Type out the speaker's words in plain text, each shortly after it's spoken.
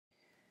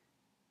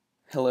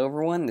Hello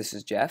everyone, this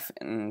is Jeff,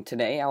 and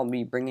today I'll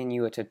be bringing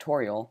you a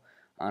tutorial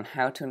on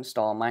how to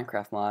install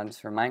Minecraft mods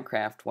for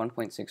Minecraft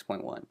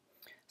 1.6.1.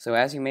 So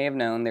as you may have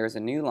known, there's a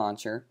new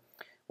launcher,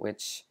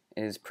 which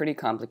is pretty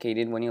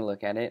complicated when you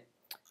look at it,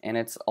 and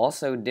it's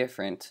also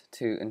different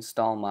to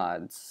install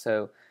mods.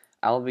 So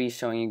I'll be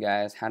showing you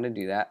guys how to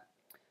do that.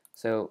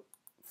 So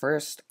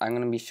first, I'm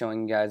going to be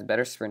showing you guys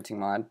Better Sprinting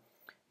mod,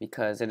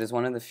 because it is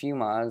one of the few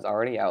mods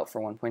already out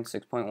for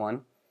 1.6.1.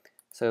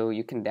 So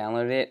you can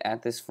download it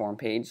at this form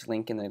page,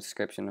 link in the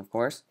description of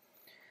course.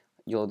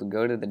 You'll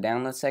go to the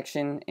download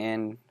section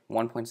and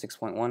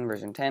 1.6.1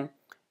 version 10,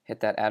 hit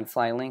that add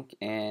file link,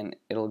 and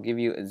it'll give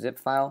you a zip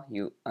file.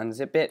 You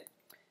unzip it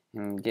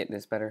and get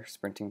this Better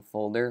Sprinting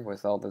folder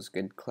with all those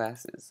good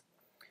classes.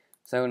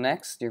 So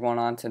next you're going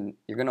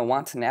to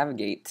want to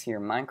navigate to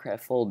your Minecraft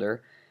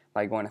folder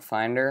by going to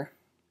Finder,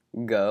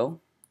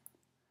 Go,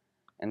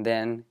 and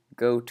then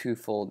Go to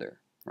Folder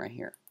right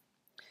here.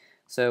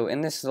 So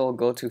in this little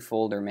Go to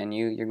Folder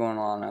menu, you're going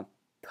to want to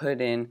put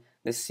in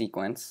this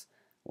sequence: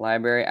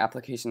 Library,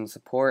 Application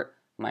Support,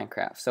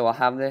 Minecraft. So I'll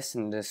have this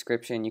in the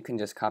description. You can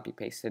just copy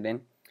paste it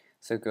in.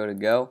 So go to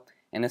Go,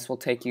 and this will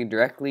take you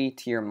directly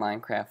to your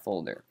Minecraft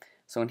folder.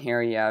 So in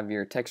here you have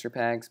your texture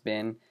packs,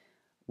 bin,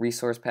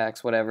 resource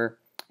packs, whatever,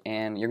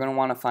 and you're going to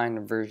want to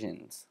find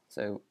versions.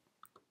 So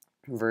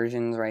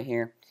versions right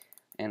here,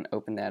 and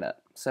open that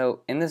up.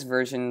 So in this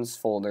versions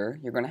folder,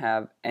 you're going to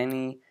have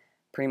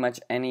pretty much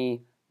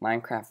any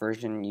Minecraft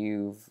version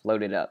you've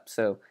loaded up.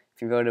 So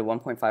if you go to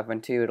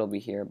 1.5.2, it'll be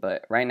here,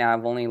 but right now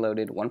I've only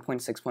loaded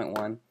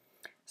 1.6.1.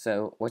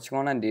 so what you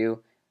want to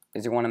do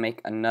is you want to make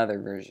another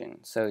version.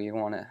 So you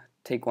want to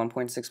take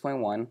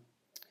 1.6.1,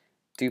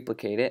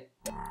 duplicate it,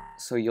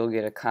 so you'll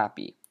get a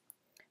copy.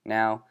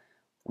 Now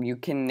you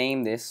can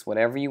name this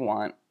whatever you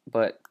want,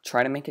 but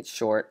try to make it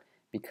short,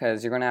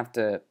 because you're going to have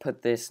to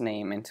put this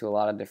name into a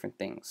lot of different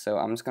things. So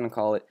I'm just going to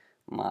call it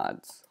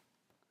mods.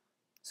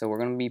 So we're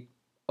going to be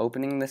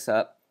opening this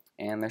up,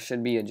 and there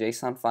should be a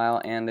JSON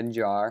file and a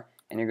jar,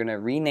 and you're going to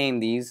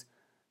rename these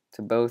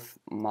to both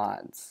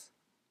mods.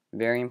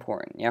 Very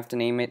important. You have to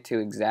name it to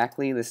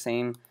exactly the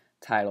same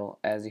title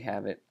as you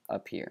have it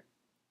up here.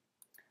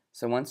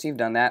 So once you've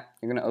done that,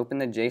 you're going to open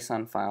the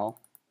JSON file,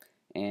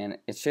 and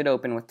it should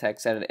open with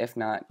text edit. If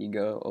not, you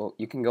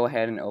can go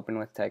ahead and open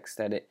with text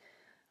edit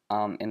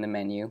in the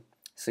menu.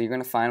 So you're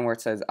going to find where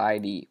it says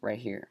ID right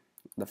here,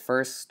 the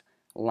first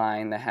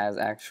line that has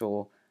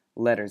actual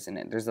letters in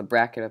it. There's a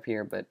bracket up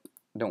here, but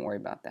don't worry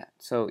about that.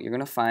 So you're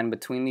going to find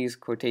between these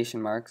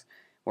quotation marks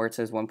where it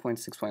says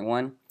 1.6.1,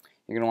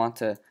 you're going to want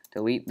to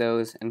delete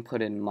those and put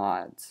in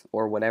mods,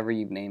 or whatever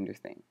you've named your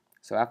thing.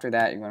 So after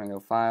that, you're going to go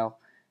File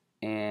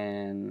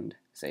and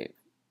Save.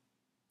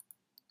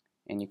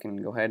 And you can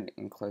go ahead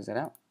and close that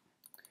out.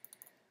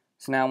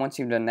 So now once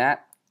you've done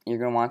that, you're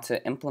going to want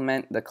to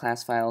implement the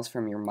class files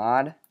from your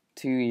mod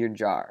to your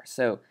jar.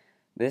 So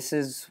this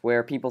is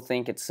where people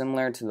think it's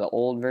similar to the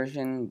old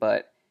version,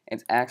 but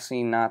it's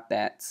actually not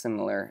that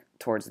similar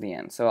towards the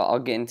end. So I'll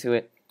get into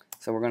it.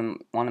 So we're going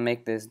to want to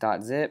make this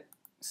 .zip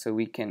so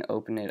we can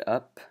open it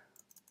up.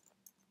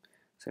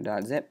 So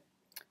 .zip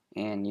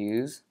and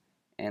use,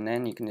 and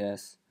then you can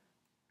just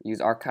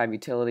use archive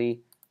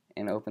utility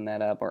and open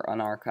that up, or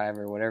unarchive,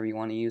 or whatever you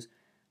want to use.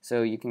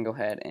 So you can go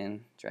ahead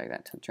and drag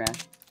that to the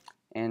trash,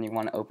 and you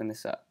want to open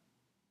this up.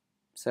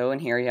 So in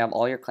here you have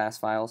all your class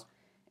files,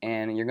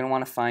 and you're going to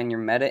want to find your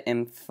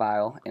meta.inf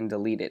file and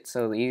delete it.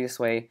 So the easiest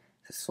way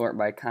to sort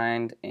by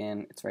kind,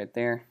 and it's right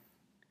there.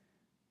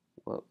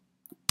 Whoa.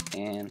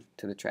 And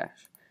to the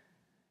trash.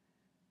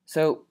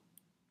 So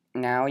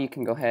now you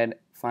can go ahead,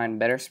 find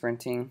Better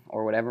Sprinting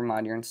or whatever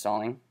mod you're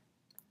installing.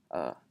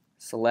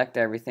 Select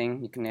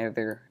everything. You can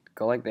either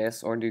go like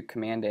this or do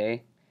Command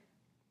A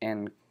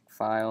and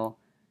File,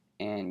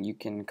 and you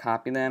can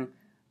copy them,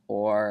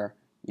 or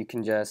you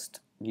can just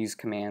use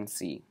Command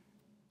C.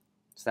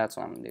 So that's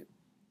what I'm going to do.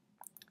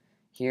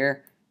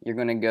 Here you're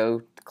going to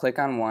go click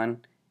on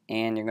one,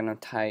 and you're going to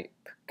type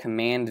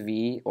Command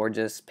V or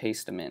just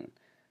paste them in.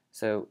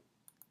 So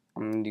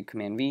I'm going to do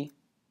Command V,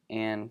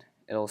 and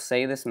it'll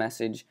say this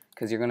message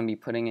because you're going to be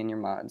putting in your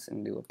mods,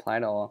 and do Apply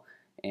to All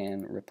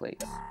and Replace.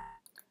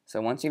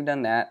 So once you've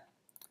done that,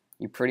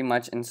 you pretty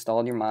much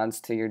installed your mods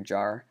to your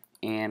jar,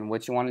 and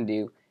what you want to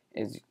do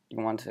is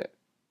you want to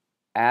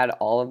add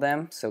all of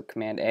them. So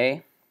Command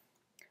A,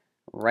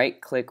 right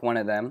click one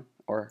of them,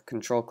 or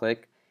Control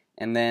click,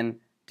 and then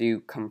do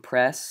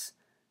compress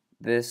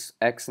this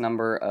X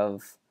number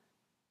of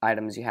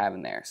items you have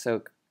in there.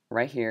 So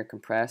right here,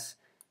 compress,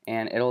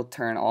 and it'll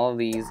turn all of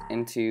these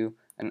into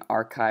an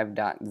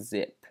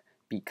archive.zip,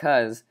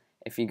 because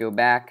if you go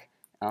back,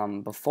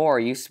 before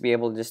you used to be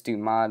able to just do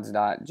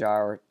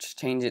mods.jar or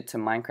change it to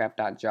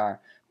minecraft.jar,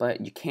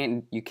 but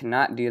you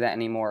cannot do that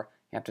anymore.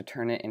 You have to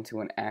turn it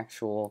into an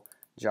actual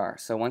jar.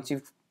 So once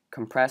you've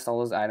compressed all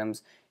those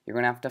items, you're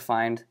going to have to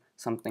find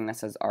something that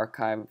says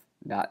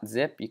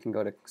archive.zip. You can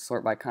go to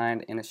sort by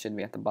kind, and it should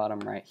be at the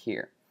bottom right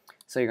here.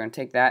 So you're going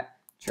to take that,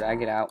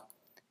 drag it out,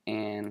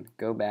 and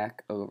go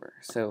back over.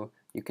 So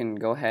you can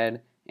go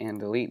ahead and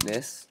delete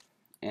this,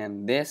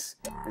 and this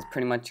is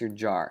pretty much your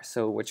jar.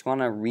 So what you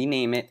want to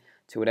rename it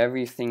to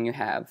whatever thing you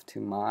have, to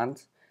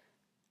mods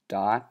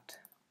dot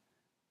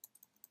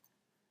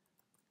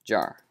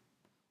jar.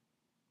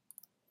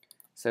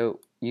 So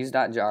use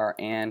 .jar,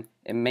 and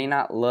it may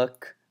not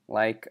look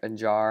like a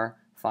jar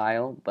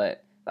file,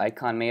 but the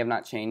icon may have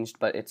not changed,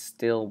 but it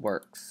still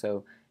works.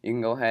 So you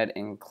can go ahead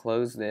and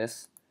close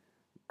this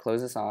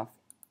off,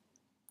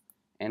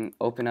 and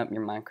open up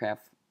your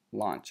Minecraft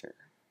launcher.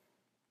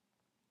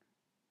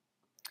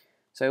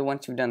 So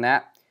once you've done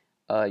that,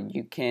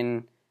 you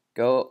can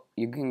go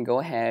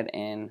ahead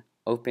and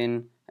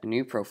open a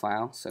new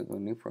profile. So go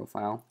new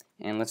profile,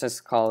 and let's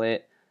just call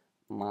it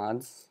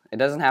mods. It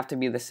doesn't have to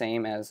be the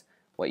same as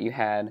what you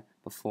had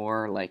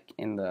before, like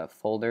in the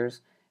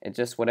folders. It's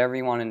just whatever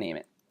you want to name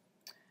it.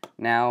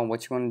 Now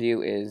what you want to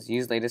do is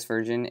use latest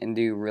version and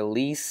do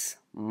release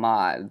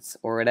mods,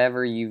 or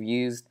whatever you've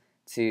used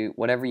to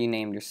whatever you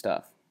named your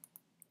stuff.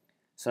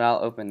 So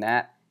I'll open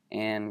that,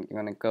 and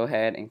you're going to go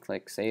ahead and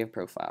click save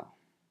profile.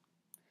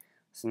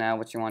 So now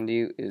what you want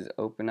to do is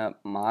open up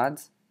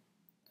mods,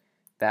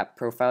 that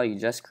profile you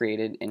just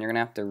created, and you're going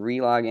to have to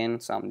re-log in,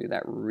 so I'm going to do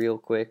that real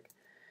quick.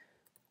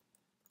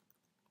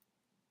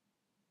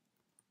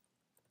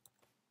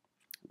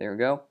 There we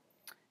go.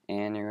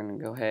 And you're going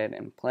to go ahead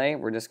and play.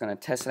 We're just going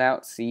to test it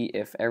out, see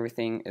if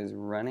everything is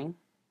running.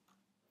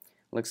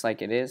 Looks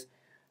like it is.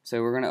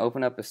 So we're going to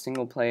open up a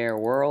single player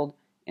world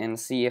and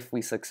see if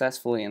we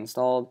successfully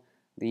installed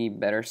the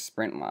Better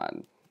Sprint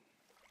mod.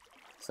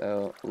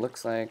 So it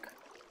looks like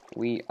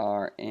we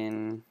are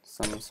in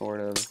some sort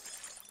of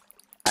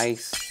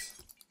ice.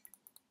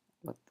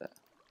 What the?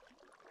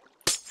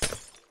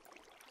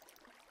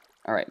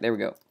 Alright, there we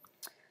go.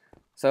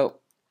 So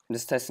I'm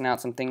just testing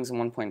out some things in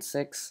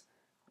 1.6.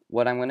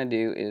 What I'm going to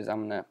do is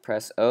I'm going to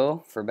press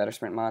O for Better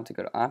Sprint mod to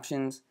go to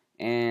options,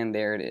 and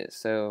there it is.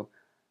 So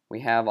we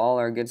have all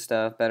our good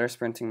stuff. Better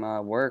Sprinting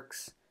mod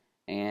works,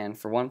 and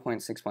for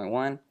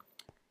 1.6.1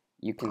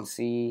 you can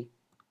see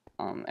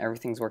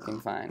everything's working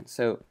fine.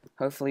 So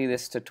hopefully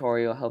this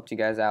tutorial helped you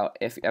guys out.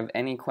 If you have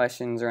any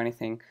questions or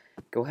anything,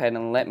 go ahead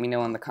and let me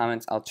know in the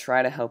comments. I'll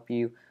try to help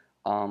you.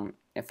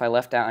 If I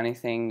left out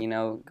anything, you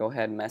know, go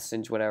ahead and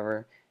message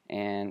whatever,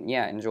 and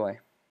yeah, enjoy.